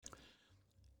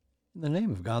In the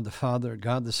name of God the Father,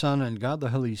 God the Son, and God the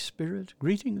Holy Spirit,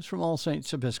 greetings from All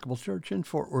Saints Episcopal Church in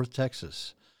Fort Worth,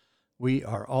 Texas. We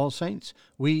are All Saints.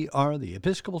 We are the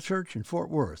Episcopal Church in Fort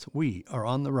Worth. We are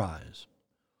on the rise.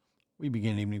 We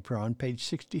begin evening prayer on page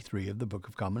 63 of the Book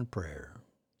of Common Prayer.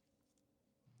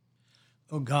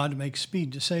 O God, make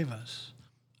speed to save us.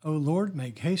 O Lord,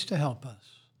 make haste to help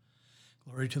us.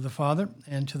 Glory to the Father,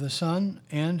 and to the Son,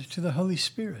 and to the Holy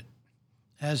Spirit,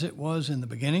 as it was in the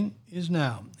beginning, is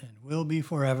now, and will be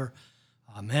forever.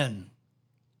 Amen.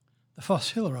 The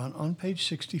Phosphilieron on page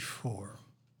 64.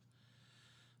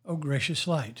 O gracious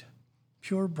light,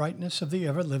 pure brightness of the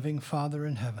ever-living Father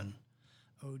in heaven,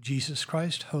 O Jesus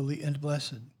Christ, holy and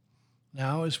blessed,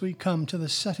 now as we come to the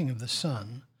setting of the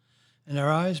sun, and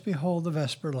our eyes behold the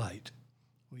vesper light,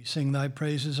 we sing thy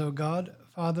praises, O God,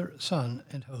 Father, Son,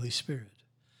 and Holy Spirit.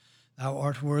 Thou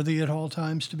art worthy at all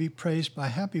times to be praised by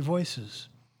happy voices,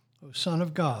 O Son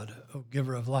of God, O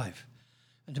Giver of life,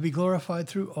 and to be glorified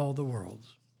through all the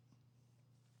worlds.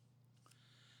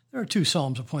 There are two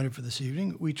psalms appointed for this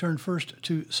evening. We turn first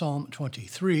to Psalm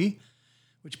 23,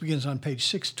 which begins on page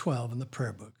 612 in the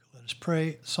prayer book. Let us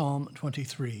pray Psalm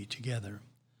 23 together.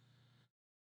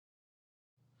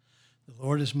 The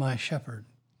Lord is my shepherd.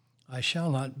 I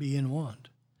shall not be in want.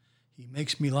 He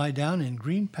makes me lie down in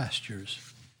green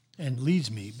pastures and leads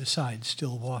me beside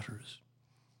still waters.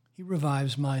 He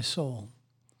revives my soul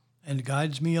and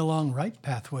guides me along right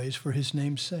pathways for his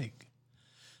name's sake.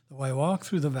 Though I walk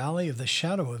through the valley of the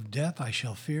shadow of death, I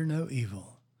shall fear no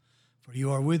evil. For you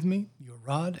are with me, your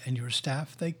rod and your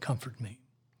staff, they comfort me.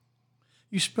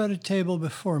 You spread a table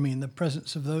before me in the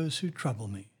presence of those who trouble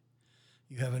me.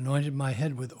 You have anointed my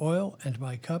head with oil, and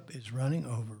my cup is running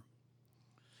over.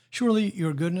 Surely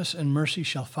your goodness and mercy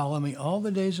shall follow me all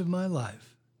the days of my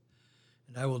life,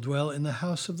 and I will dwell in the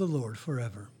house of the Lord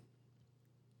forever.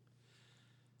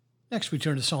 Next, we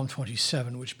turn to Psalm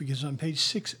 27, which begins on page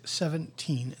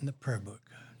 617 in the prayer book.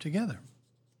 Together.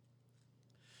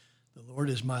 The Lord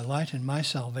is my light and my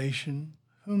salvation.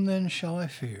 Whom then shall I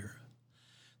fear?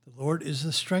 The Lord is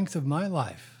the strength of my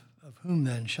life. Of whom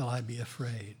then shall I be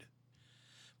afraid?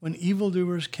 When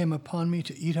evildoers came upon me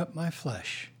to eat up my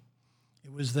flesh,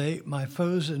 it was they, my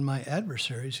foes and my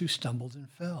adversaries, who stumbled and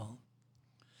fell.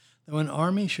 Though an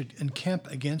army should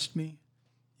encamp against me,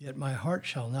 yet my heart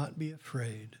shall not be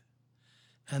afraid.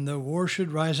 And though war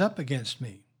should rise up against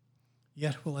me,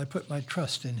 yet will I put my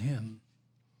trust in him.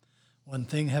 One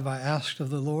thing have I asked of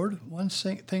the Lord, one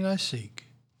thing I seek,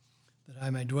 that I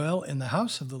may dwell in the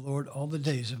house of the Lord all the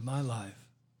days of my life,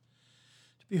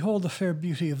 to behold the fair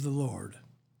beauty of the Lord,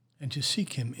 and to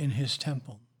seek him in his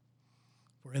temple.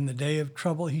 For in the day of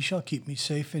trouble he shall keep me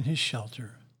safe in his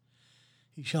shelter.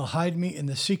 He shall hide me in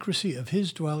the secrecy of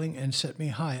his dwelling and set me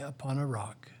high upon a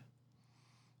rock.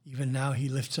 Even now he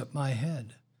lifts up my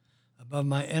head above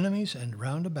my enemies and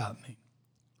round about me.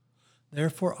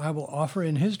 Therefore I will offer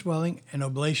in his dwelling an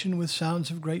oblation with sounds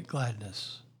of great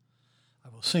gladness. I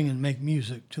will sing and make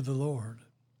music to the Lord.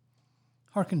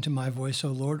 Hearken to my voice, O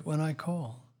Lord, when I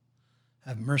call.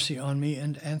 Have mercy on me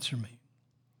and answer me.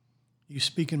 You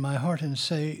speak in my heart and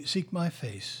say, seek my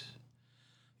face.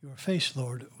 Your face,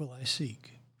 Lord, will I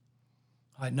seek.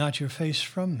 Hide not your face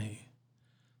from me,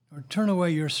 nor turn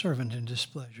away your servant in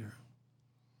displeasure.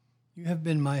 You have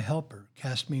been my helper,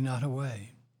 cast me not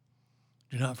away.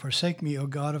 Do not forsake me, O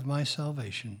God of my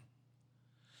salvation.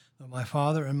 Though my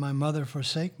father and my mother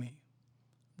forsake me,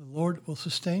 the Lord will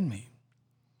sustain me.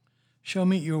 Show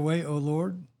me your way, O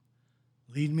Lord.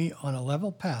 Lead me on a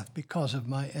level path because of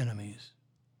my enemies.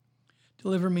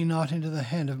 Deliver me not into the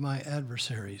hand of my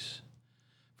adversaries,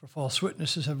 for false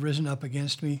witnesses have risen up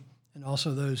against me, and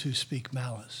also those who speak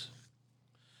malice.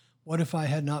 What if I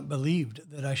had not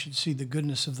believed that I should see the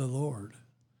goodness of the Lord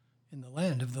in the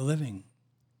land of the living?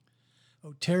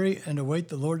 O tarry and await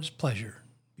the Lord's pleasure.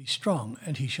 Be strong,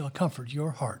 and he shall comfort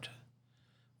your heart.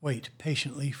 Wait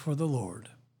patiently for the Lord.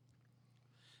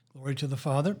 Glory to the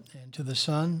Father, and to the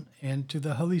Son, and to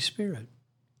the Holy Spirit,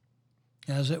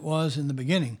 as it was in the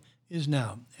beginning, is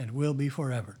now, and will be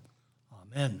forever.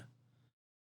 Amen.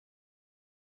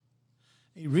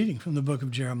 A reading from the book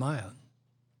of Jeremiah.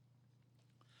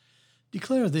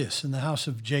 Declare this in the house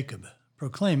of Jacob.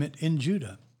 Proclaim it in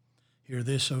Judah. Hear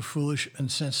this, O foolish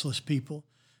and senseless people,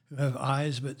 who have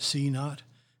eyes but see not,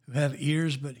 who have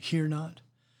ears but hear not.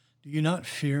 Do you not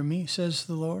fear me, says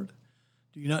the Lord?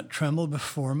 Do you not tremble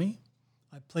before me?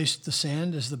 I placed the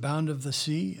sand as the bound of the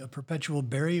sea, a perpetual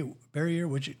barrier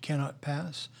which it cannot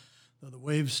pass. Though the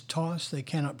waves toss, they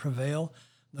cannot prevail.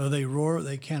 Though they roar,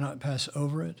 they cannot pass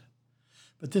over it.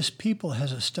 But this people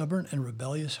has a stubborn and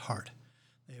rebellious heart.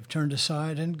 They have turned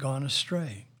aside and gone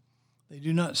astray. They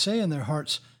do not say in their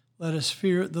hearts, Let us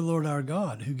fear the Lord our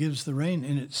God, who gives the rain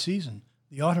in its season,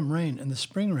 the autumn rain and the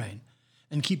spring rain,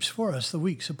 and keeps for us the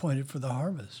weeks appointed for the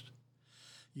harvest.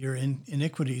 Your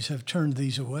iniquities have turned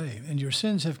these away, and your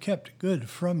sins have kept good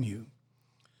from you.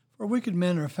 For wicked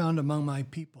men are found among my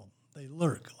people. They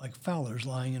lurk like fowlers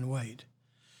lying in wait.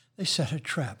 They set a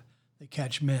trap. They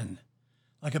catch men.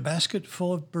 Like a basket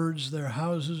full of birds, their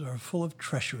houses are full of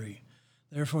treachery.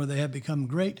 Therefore they have become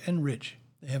great and rich.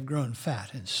 They have grown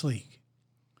fat and sleek.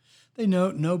 They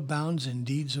know no bounds in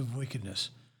deeds of wickedness.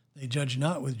 They judge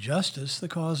not with justice the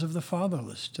cause of the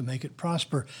fatherless to make it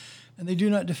prosper, and they do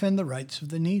not defend the rights of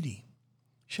the needy.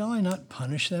 Shall I not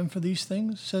punish them for these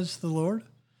things, says the Lord?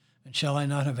 And shall I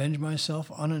not avenge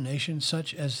myself on a nation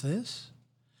such as this?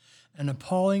 An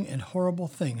appalling and horrible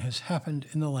thing has happened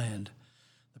in the land.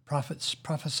 The prophets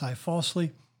prophesy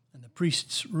falsely, and the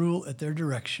priests rule at their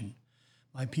direction.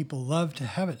 My people love to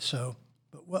have it so,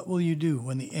 but what will you do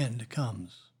when the end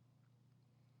comes?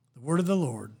 The word of the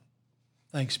Lord.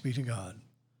 Thanks be to God.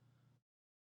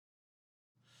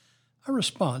 Our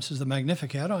response is the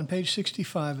Magnificat on page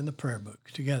 65 in the prayer book,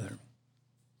 together.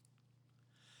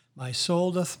 My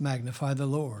soul doth magnify the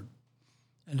Lord,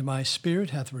 and my spirit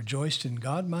hath rejoiced in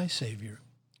God my Saviour.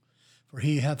 For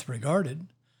he hath regarded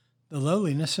the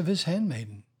lowliness of his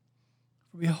handmaiden.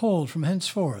 For behold, from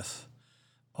henceforth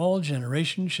all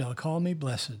generations shall call me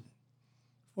blessed.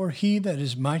 For he that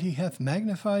is mighty hath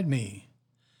magnified me,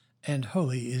 and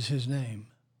holy is his name.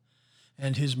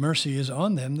 And his mercy is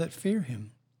on them that fear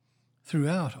him,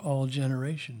 throughout all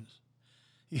generations.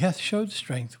 He hath showed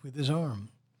strength with his arm.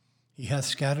 He hath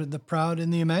scattered the proud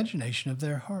in the imagination of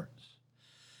their hearts.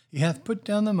 He hath put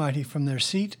down the mighty from their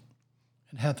seat,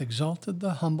 and hath exalted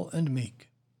the humble and meek.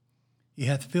 He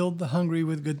hath filled the hungry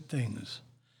with good things,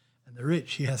 and the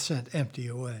rich he hath sent empty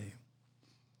away.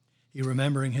 He,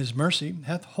 remembering his mercy,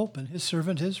 hath holpen his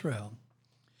servant Israel,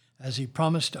 as he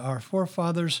promised to our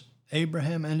forefathers,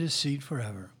 Abraham and his seed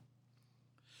forever.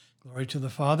 Glory to the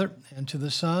Father, and to the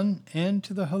Son, and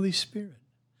to the Holy Spirit,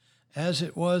 as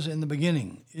it was in the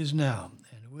beginning, is now,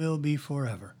 and will be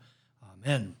forever.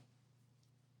 Amen.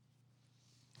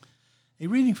 A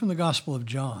reading from the Gospel of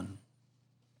John.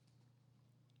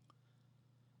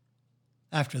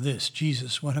 After this,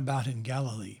 Jesus went about in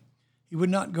Galilee. He would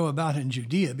not go about in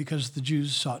Judea because the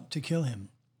Jews sought to kill him.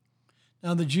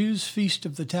 Now the Jews' feast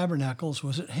of the tabernacles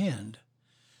was at hand.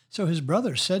 So his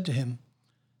brothers said to him,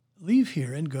 Leave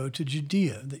here and go to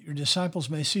Judea, that your disciples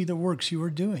may see the works you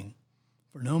are doing.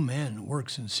 For no man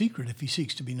works in secret if he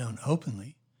seeks to be known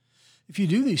openly. If you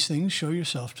do these things, show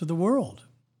yourself to the world.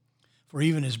 For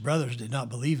even his brothers did not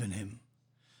believe in him.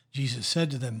 Jesus said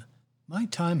to them, My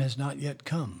time has not yet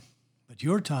come, but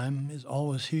your time is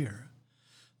always here.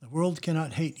 The world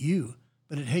cannot hate you,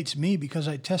 but it hates me because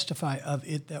I testify of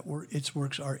it that its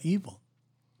works are evil.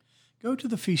 Go to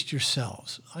the feast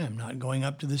yourselves. I am not going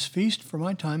up to this feast, for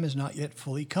my time is not yet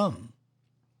fully come.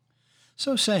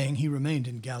 So saying, he remained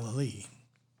in Galilee.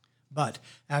 But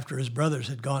after his brothers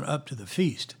had gone up to the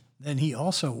feast, then he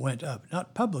also went up,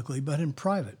 not publicly, but in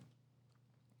private.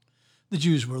 The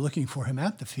Jews were looking for him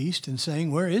at the feast and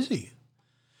saying, Where is he?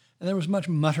 And there was much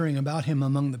muttering about him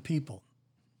among the people.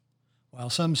 While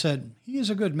some said, He is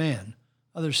a good man,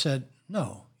 others said,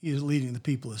 No, he is leading the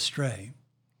people astray.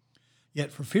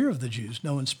 Yet for fear of the Jews,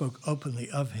 no one spoke openly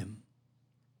of him.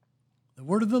 The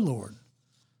word of the Lord.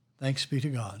 Thanks be to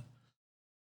God.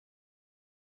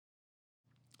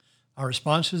 Our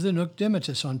response is the Nunc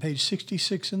Dimittis on page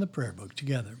 66 in the prayer book,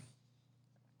 together.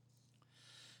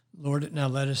 Lord, now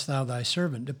lettest thou thy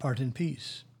servant depart in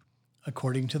peace,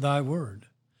 according to thy word.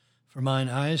 For mine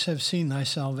eyes have seen thy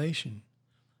salvation,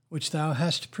 which thou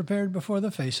hast prepared before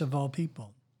the face of all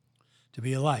people, to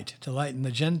be a light, to lighten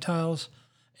the Gentiles,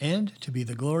 and to be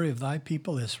the glory of thy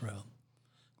people Israel.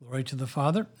 Glory to the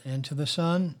Father, and to the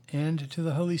Son, and to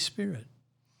the Holy Spirit,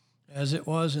 as it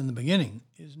was in the beginning,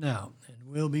 is now,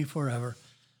 and will be forever.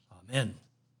 Amen.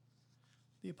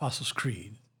 The Apostles'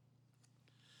 Creed.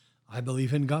 I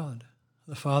believe in God,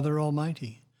 the Father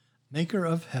Almighty, maker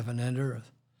of heaven and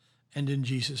earth, and in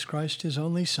Jesus Christ, his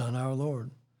only Son, our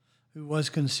Lord, who was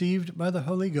conceived by the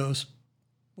Holy Ghost,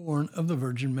 born of the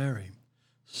Virgin Mary,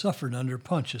 suffered under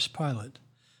Pontius Pilate,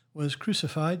 was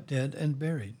crucified, dead, and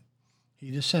buried.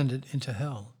 He descended into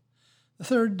hell. The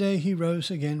third day he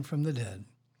rose again from the dead.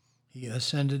 He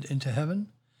ascended into heaven,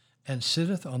 and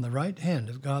sitteth on the right hand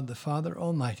of God the Father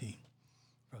Almighty.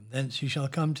 From thence he shall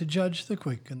come to judge the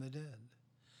quick and the dead.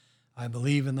 I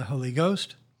believe in the Holy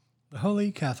Ghost, the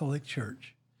Holy Catholic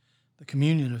Church, the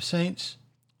communion of saints,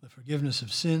 the forgiveness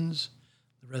of sins,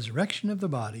 the resurrection of the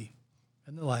body,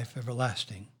 and the life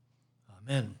everlasting.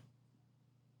 Amen.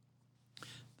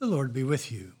 The Lord be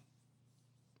with you.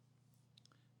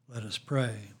 Let us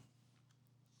pray.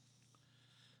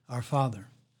 Our Father,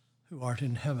 who art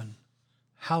in heaven,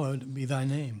 hallowed be thy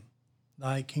name.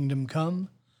 Thy kingdom come,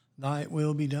 thy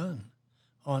will be done,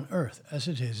 on earth as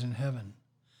it is in heaven.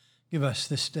 Give us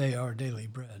this day our daily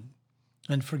bread,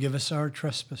 and forgive us our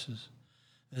trespasses,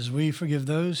 as we forgive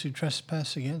those who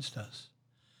trespass against us.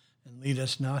 And lead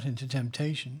us not into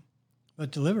temptation,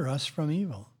 but deliver us from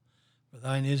evil. For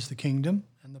thine is the kingdom,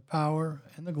 and the power,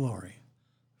 and the glory,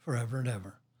 forever and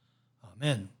ever.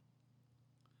 Amen.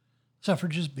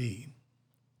 Suffrages B.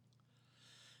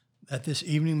 That this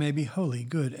evening may be holy,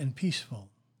 good, and peaceful,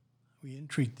 we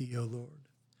entreat thee, O Lord.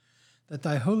 That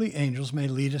thy holy angels may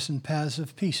lead us in paths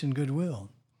of peace and goodwill,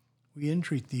 we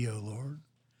entreat thee, O Lord.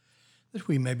 That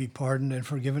we may be pardoned and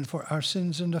forgiven for our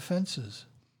sins and offenses,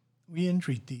 we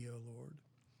entreat thee, O Lord.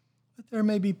 That there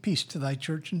may be peace to thy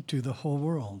church and to the whole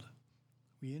world,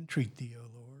 we entreat thee, O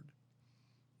Lord.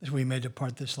 That we may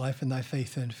depart this life in thy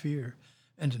faith and fear,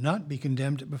 and not be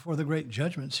condemned before the great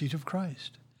judgment seat of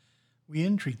Christ, we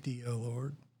entreat thee, O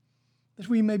Lord. That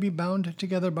we may be bound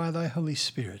together by thy Holy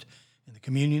Spirit in the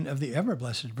communion of the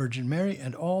ever-blessed Virgin Mary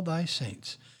and all thy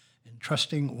saints,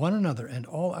 entrusting one another and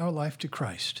all our life to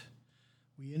Christ,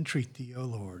 we entreat thee, O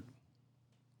Lord.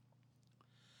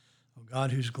 O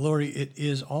God, whose glory it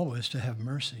is always to have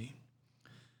mercy,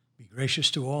 be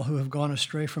gracious to all who have gone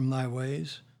astray from thy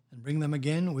ways, and bring them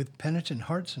again with penitent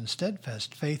hearts and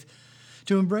steadfast faith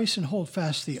to embrace and hold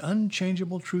fast the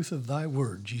unchangeable truth of thy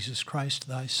word, Jesus Christ,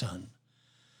 thy Son,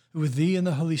 who with thee and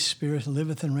the Holy Spirit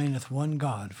liveth and reigneth one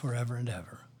God forever and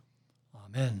ever.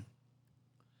 Amen.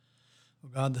 O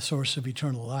God, the source of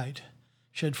eternal light,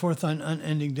 shed forth thine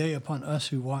unending day upon us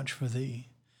who watch for thee,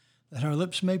 that our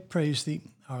lips may praise thee,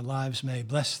 our lives may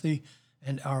bless thee,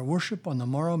 and our worship on the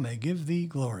morrow may give thee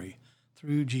glory,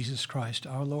 through Jesus Christ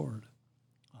our Lord.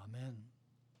 Amen.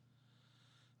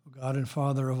 O God and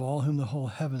Father of all whom the whole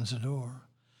heavens adore,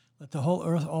 let the whole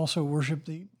earth also worship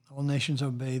thee, all nations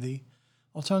obey thee,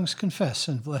 all tongues confess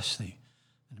and bless thee,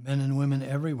 and men and women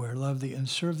everywhere love thee and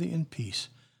serve thee in peace,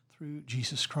 through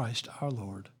Jesus Christ our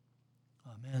Lord.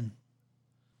 Amen.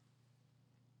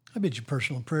 I bid you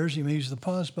personal prayers. You may use the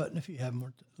pause button if you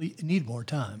need more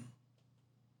time.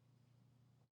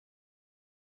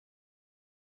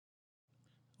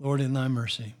 Lord, in thy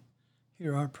mercy,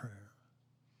 hear our prayer.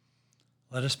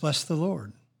 Let us bless the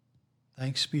Lord.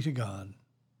 Thanks be to God.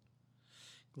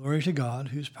 Glory to God,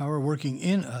 whose power working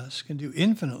in us can do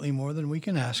infinitely more than we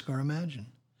can ask or imagine.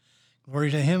 Glory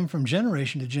to him from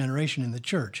generation to generation in the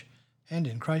church and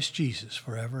in Christ Jesus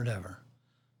forever and ever.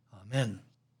 Amen.